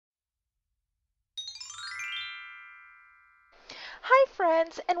Hi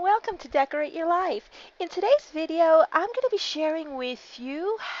friends, and welcome to Decorate Your Life. In today's video, I'm going to be sharing with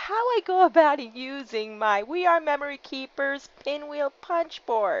you how I go about using my We Are Memory Keepers Pinwheel punch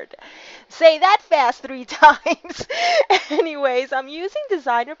board. Say that fast 3 times. Anyways, I'm using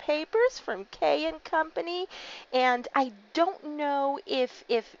designer papers from K and Company, and I don't know if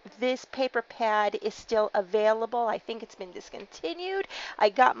this paper pad is still available. I think it's been discontinued. I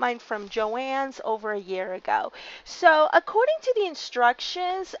got mine from Joann's over a year ago. So according to the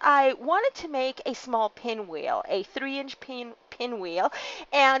instructions, I wanted to make a small pinwheel, a 3-inch pinwheel,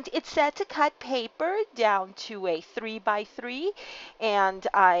 and it said to cut paper down to a 3 by 3, and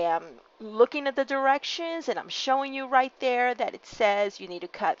I am looking at the directions and I'm showing you right there that it says you need to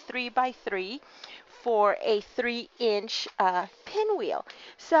cut 3 by 3 for a 3-inch pinwheel.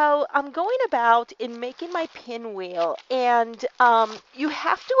 So I'm going about in making my pinwheel, and you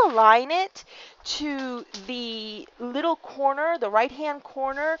have to align it to the little corner, the right hand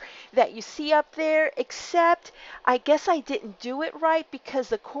corner that you see up there, except I guess I didn't do it right because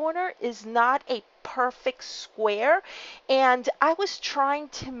the corner is not a perfect square, and I was trying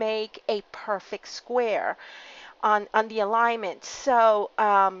to make a perfect square on the alignment. So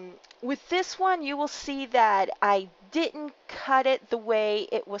with this one, you will see that I didn't cut it the way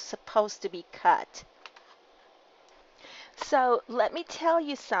it was supposed to be cut. So let me tell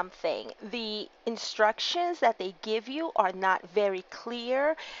you something. The instructions that they give you are not very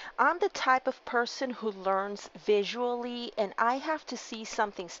clear. I'm the type of person who learns visually, and I have to see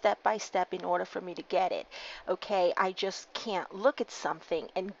something step by step in order for me to get it. Okay, I just can't look at something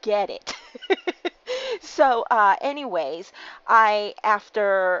and get it. So, anyways, I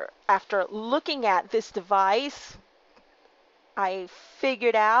after looking at this device, I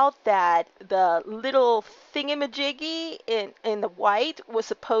figured out that the little thingamajiggy in the white was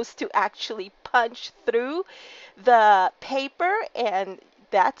supposed to actually punch through the paper, and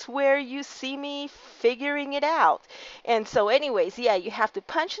that's where you see me figuring it out. And so anyways, yeah, you have to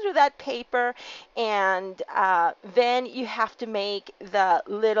punch through that paper, and then you have to make the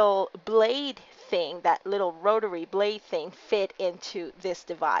little blade thing, that little rotary blade thing, fit into this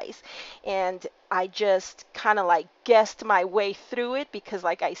device. And I just kind of like guessed my way through it because,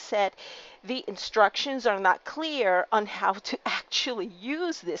 like I said, the instructions are not clear on how to actually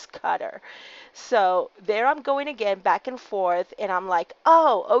use this cutter. So there I'm going again back and forth, and I'm like,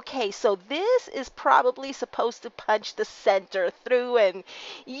 oh, okay, so this is probably supposed to punch the center through, and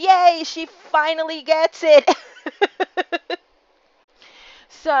yay, she finally gets it.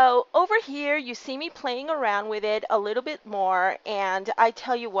 So over here, you see me playing around with it a little bit more, and I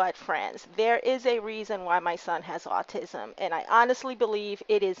tell you what, friends, there is a reason why my son has autism, and I honestly believe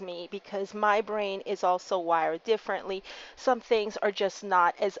it is me because my brain is also wired differently. Some things are just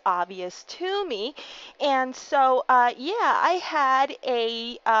not as obvious to me, and so yeah, I had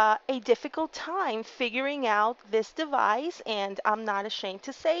a difficult time figuring out this device, and I'm not ashamed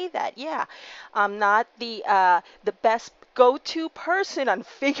to say that. Yeah, I'm not the best go-to person on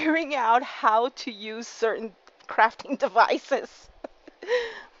figuring out how to use certain crafting devices.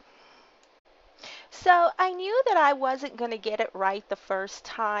 So I knew that I wasn't going to get it right the first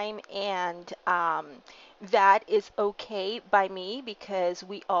time, and that is okay by me because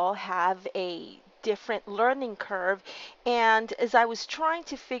we all have a different learning curve. And as I was trying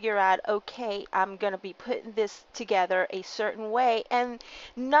to figure out, okay, I'm going to be putting this together a certain way, and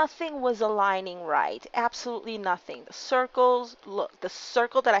nothing was aligning right. Absolutely nothing. The circles, look, the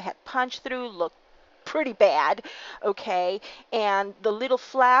circle that I had punched through looked pretty bad, okay? And the little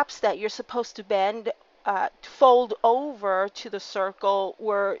flaps that you're supposed to bend, fold over to the circle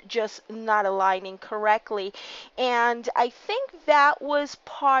were just not aligning correctly. And I think that was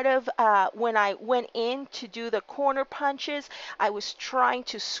part of when I went in to do the corner punches, I was trying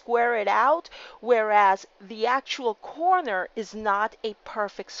to square it out, whereas the actual corner is not a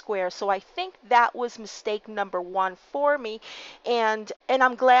perfect square. So I think that was mistake number one for me. And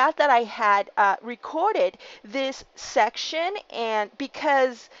I'm glad that I had recorded this section, and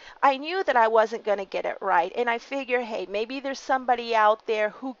because I knew that I wasn't going to get it right, and I figure, hey, maybe there's somebody out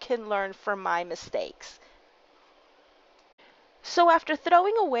there who can learn from my mistakes. So after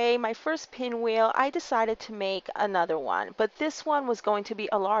throwing away my first pinwheel, I decided to make another one, but this one was going to be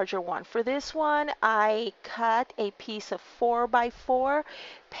a larger one. For this one, I cut a piece of 4 by 4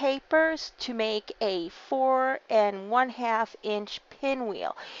 papers to make a 4 1/2 inch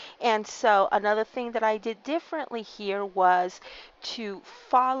pinwheel. And so another thing that I did differently here was to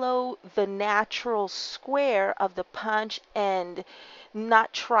follow the natural square of the punch and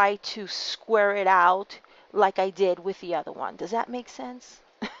not try to square it out like I did with the other one. Does that make sense?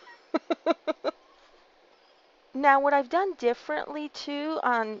 Now, what I've done differently too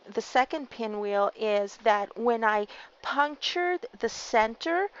on the second pinwheel is that when I punctured the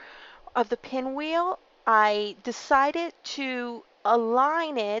center of the pinwheel, I decided to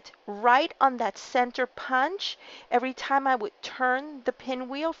align it right on that center punch every time I would turn the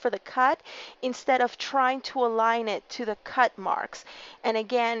pinwheel for the cut instead of trying to align it to the cut marks. And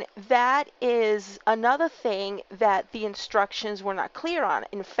again, that is another thing that the instructions were not clear on.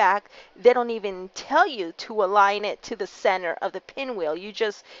 In fact, they don't even tell you to align it to the center of the pinwheel.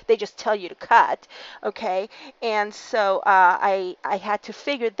 They just tell you to cut, okay? And so I had to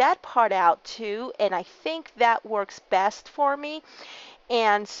figure that part out too, and I think that works best for me.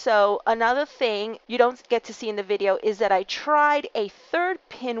 And so another thing you don't get to see in the video is that I tried a third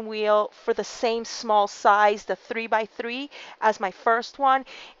pinwheel for the same small size, the 3x3, as my first one,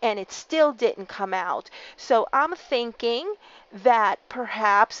 and it still didn't come out. So I'm thinking that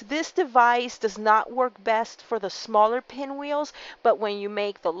perhaps this device does not work best for the smaller pinwheels, but when you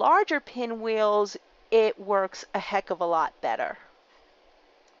make the larger pinwheels, it works a heck of a lot better.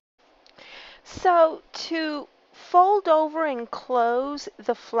 So to fold over and close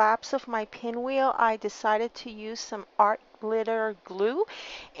the flaps of my pinwheel, I decided to use some art glitter glue,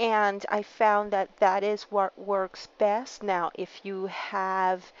 and I found that that is what works best. Now, if you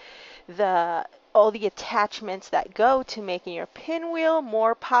have the all the attachments that go to making your pinwheel,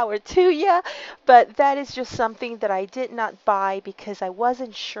 more power to you, but that is just something that I did not buy because I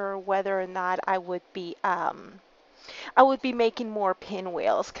wasn't sure whether or not I would be making more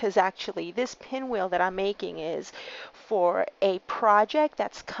pinwheels, because actually this pinwheel that I'm making is for a project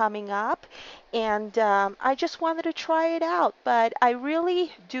that's coming up, and I just wanted to try it out. But I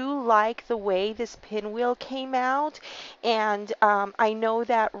really do like the way this pinwheel came out, and I know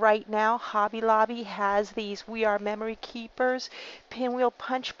that right now Hobby Lobby has these We Are Memory Keepers pinwheel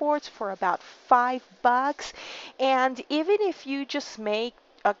punch boards for about $5, and even if you just make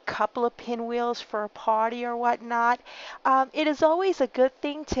a couple of pinwheels for a party or whatnot. It is always a good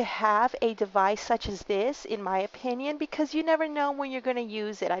thing to have a device such as this, in my opinion, because you never know when you're going to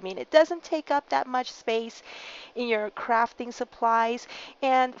use it. I mean, it doesn't take up that much space in your crafting supplies,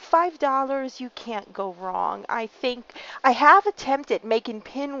 and $5 you can't go wrong. I think I have attempted making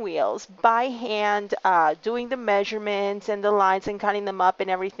pinwheels by hand, doing the measurements and the lines and cutting them up and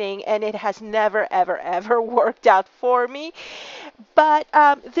everything, and it has never, ever, ever worked out for me. But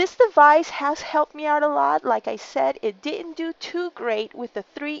this device has helped me out a lot. Like I said, it didn't do too great with the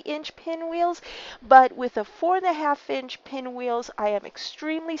 3-inch pinwheels, but with the 4.5-inch pinwheels, I am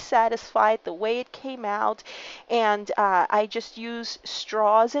extremely satisfied the way it came out. And I just used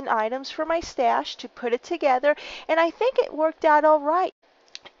straws and items from my stash to put it together, and I think it worked out all right.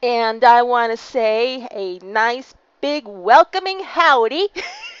 And I want to say a nice big welcoming howdy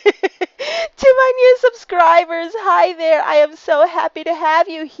to my new subscribers. Hi there. I am so happy to have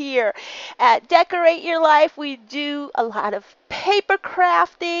you here. At Decorate Your Life, we do a lot of paper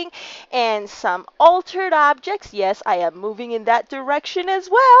crafting and some altered objects. Yes, I am moving in that direction as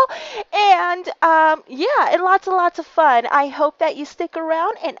well. And yeah, and lots of fun. I hope that you stick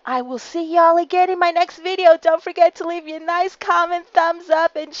around, and I will see y'all again in my next video. Don't forget to leave me a nice comment, thumbs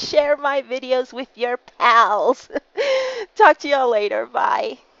up, and share my videos with your pals. Talk to y'all later.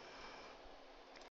 Bye.